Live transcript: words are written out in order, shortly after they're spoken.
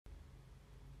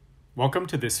Welcome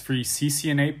to this free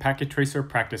CCNA Packet Tracer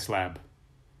Practice Lab.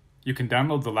 You can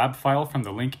download the lab file from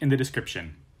the link in the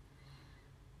description.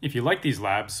 If you like these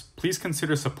labs, please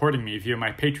consider supporting me via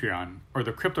my Patreon or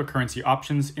the cryptocurrency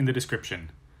options in the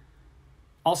description.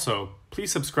 Also, please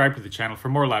subscribe to the channel for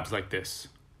more labs like this,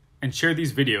 and share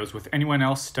these videos with anyone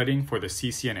else studying for the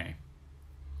CCNA.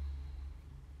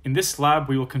 In this lab,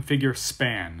 we will configure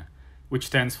SPAN, which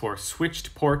stands for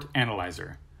Switched Port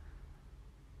Analyzer.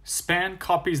 SPAN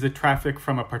copies the traffic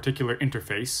from a particular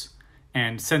interface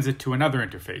and sends it to another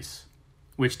interface,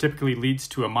 which typically leads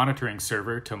to a monitoring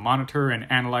server to monitor and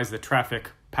analyze the traffic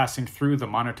passing through the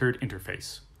monitored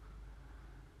interface.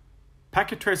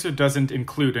 Packet Tracer doesn't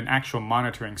include an actual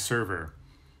monitoring server,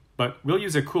 but we'll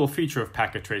use a cool feature of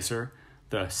Packet Tracer,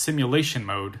 the simulation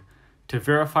mode, to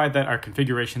verify that our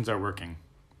configurations are working.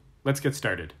 Let's get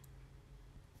started.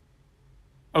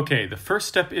 Okay, the first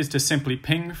step is to simply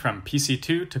ping from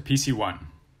PC2 to PC1.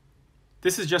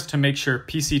 This is just to make sure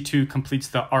PC2 completes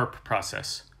the ARP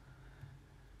process.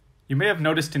 You may have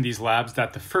noticed in these labs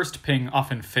that the first ping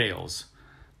often fails.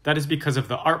 That is because of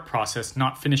the ARP process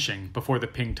not finishing before the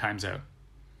ping times out.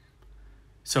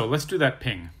 So let's do that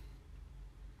ping.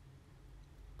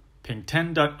 Ping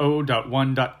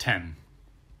 10.0.1.10.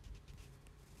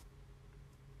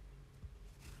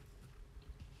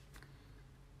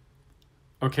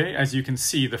 Okay, as you can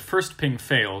see, the first ping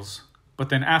fails, but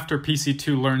then after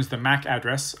PC2 learns the MAC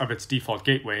address of its default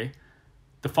gateway,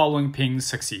 the following pings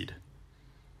succeed.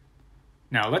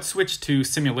 Now let's switch to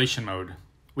simulation mode,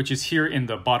 which is here in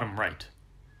the bottom right.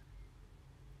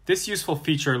 This useful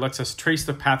feature lets us trace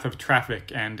the path of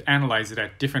traffic and analyze it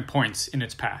at different points in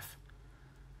its path.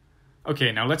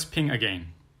 Okay, now let's ping again.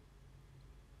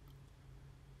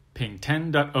 Ping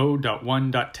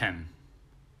 10.0.1.10.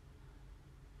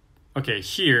 Okay,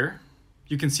 here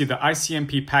you can see the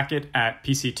ICMP packet at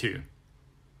PC2.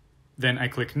 Then I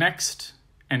click Next,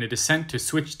 and it is sent to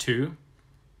Switch 2,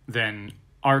 then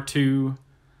R2,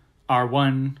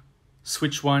 R1,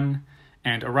 Switch 1,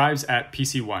 and arrives at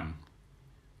PC1.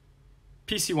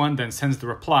 PC1 then sends the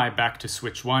reply back to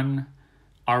Switch 1,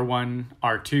 R1,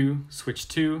 R2, Switch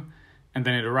 2, and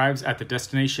then it arrives at the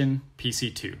destination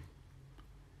PC2.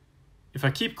 If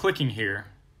I keep clicking here,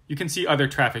 you can see other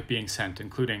traffic being sent,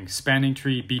 including spanning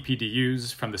tree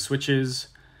BPDUs from the switches,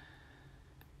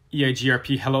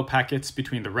 EIGRP hello packets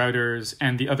between the routers,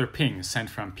 and the other pings sent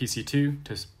from PC2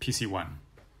 to PC1.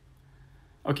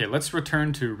 Okay, let's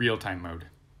return to real-time mode.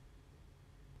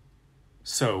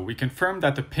 So we confirmed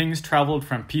that the pings traveled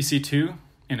from PC2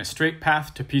 in a straight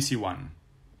path to PC1.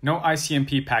 No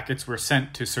ICMP packets were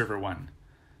sent to server 1.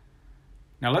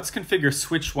 Now let's configure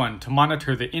Switch 1 to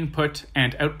monitor the input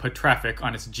and output traffic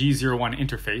on its G01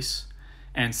 interface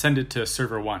and send it to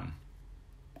server 1.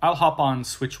 I'll hop on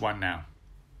Switch 1 now.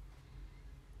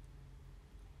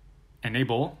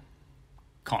 Enable,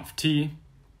 conf-t.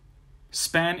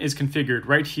 SPAN is configured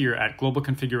right here at global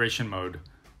configuration mode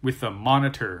with the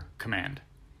monitor command.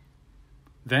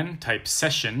 Then type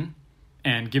session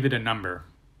and give it a number.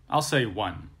 I'll say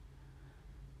 1.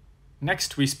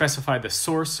 Next, we specify the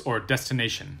source or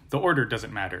destination. The order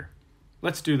doesn't matter.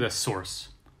 Let's do the source.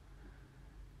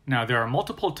 Now, there are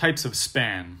multiple types of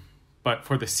SPAN, but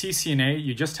for the CCNA,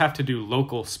 you just have to do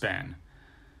local SPAN,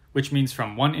 which means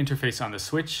from one interface on the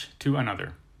switch to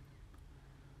another.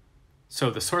 So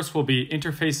the source will be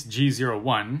interface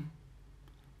G01.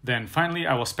 Then finally,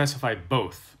 I will specify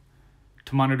both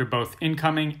to monitor both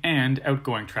incoming and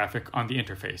outgoing traffic on the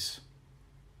interface.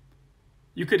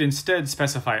 You could instead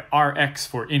specify RX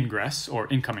for ingress or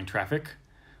incoming traffic,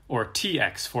 or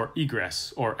TX for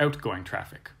egress or outgoing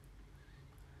traffic.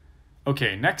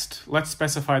 Okay, next, let's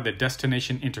specify the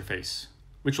destination interface,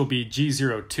 which will be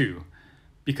G02,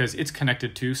 because it's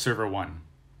connected to server 1.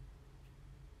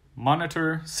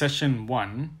 Monitor session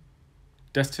 1,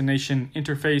 destination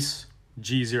interface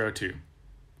G02.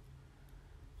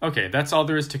 Okay, that's all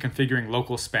there is to configuring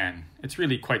local SPAN. It's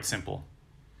really quite simple.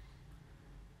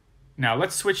 Now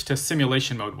let's switch to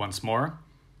simulation mode once more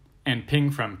and ping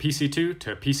from PC2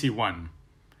 to PC1,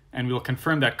 and we'll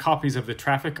confirm that copies of the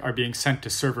traffic are being sent to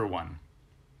server 1.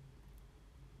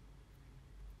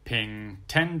 Ping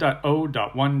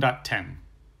 10.0.1.10.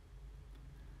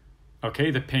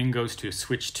 Okay, the ping goes to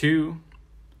Switch 2,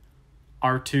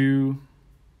 R2,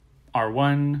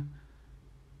 R1,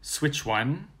 Switch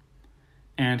 1,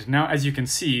 and now as you can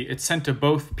see, it's sent to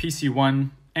both PC1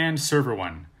 and server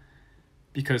 1,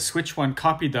 because Switch 1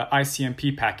 copied the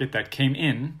ICMP packet that came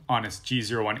in on its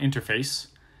G01 interface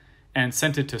and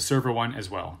sent it to server 1 as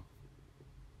well.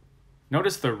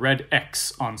 Notice the red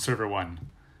X on server 1.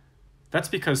 That's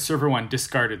because server 1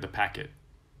 discarded the packet.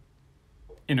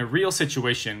 In a real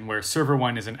situation where server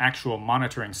 1 is an actual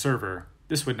monitoring server,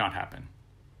 this would not happen.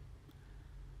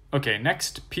 Okay,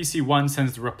 next, PC1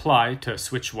 sends the reply to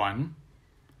switch 1,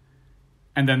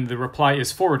 and then the reply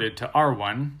is forwarded to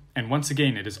R1, and once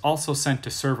again it is also sent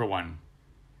to server 1.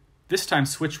 This time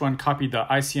switch 1 copied the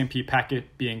ICMP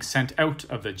packet being sent out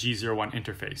of the G01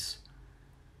 interface.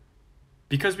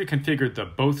 Because we configured the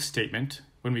both statement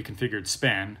when we configured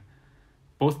span,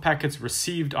 both packets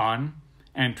received on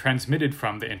and transmitted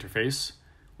from the interface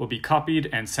will be copied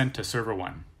and sent to server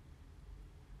 1.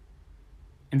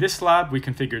 In this lab, we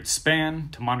configured span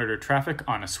to monitor traffic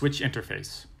on a switch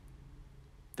interface.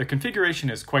 The configuration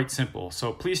is quite simple,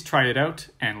 so please try it out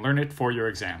and learn it for your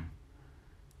exam.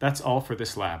 That's all for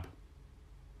this lab.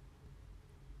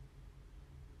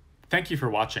 Thank you for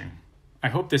watching. I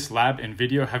hope this lab and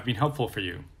video have been helpful for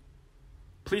you.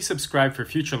 Please subscribe for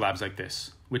future labs like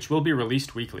this, which will be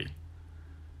released weekly.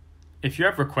 If you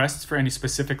have requests for any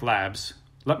specific labs,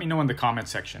 let me know in the comment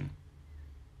section.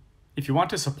 If you want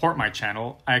to support my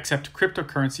channel, I accept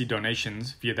cryptocurrency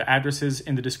donations via the addresses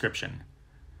in the description.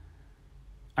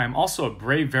 I am also a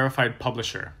Brave verified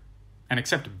publisher and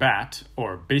accept BAT,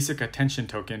 or Basic Attention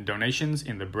Token, donations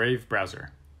in the Brave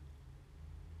browser.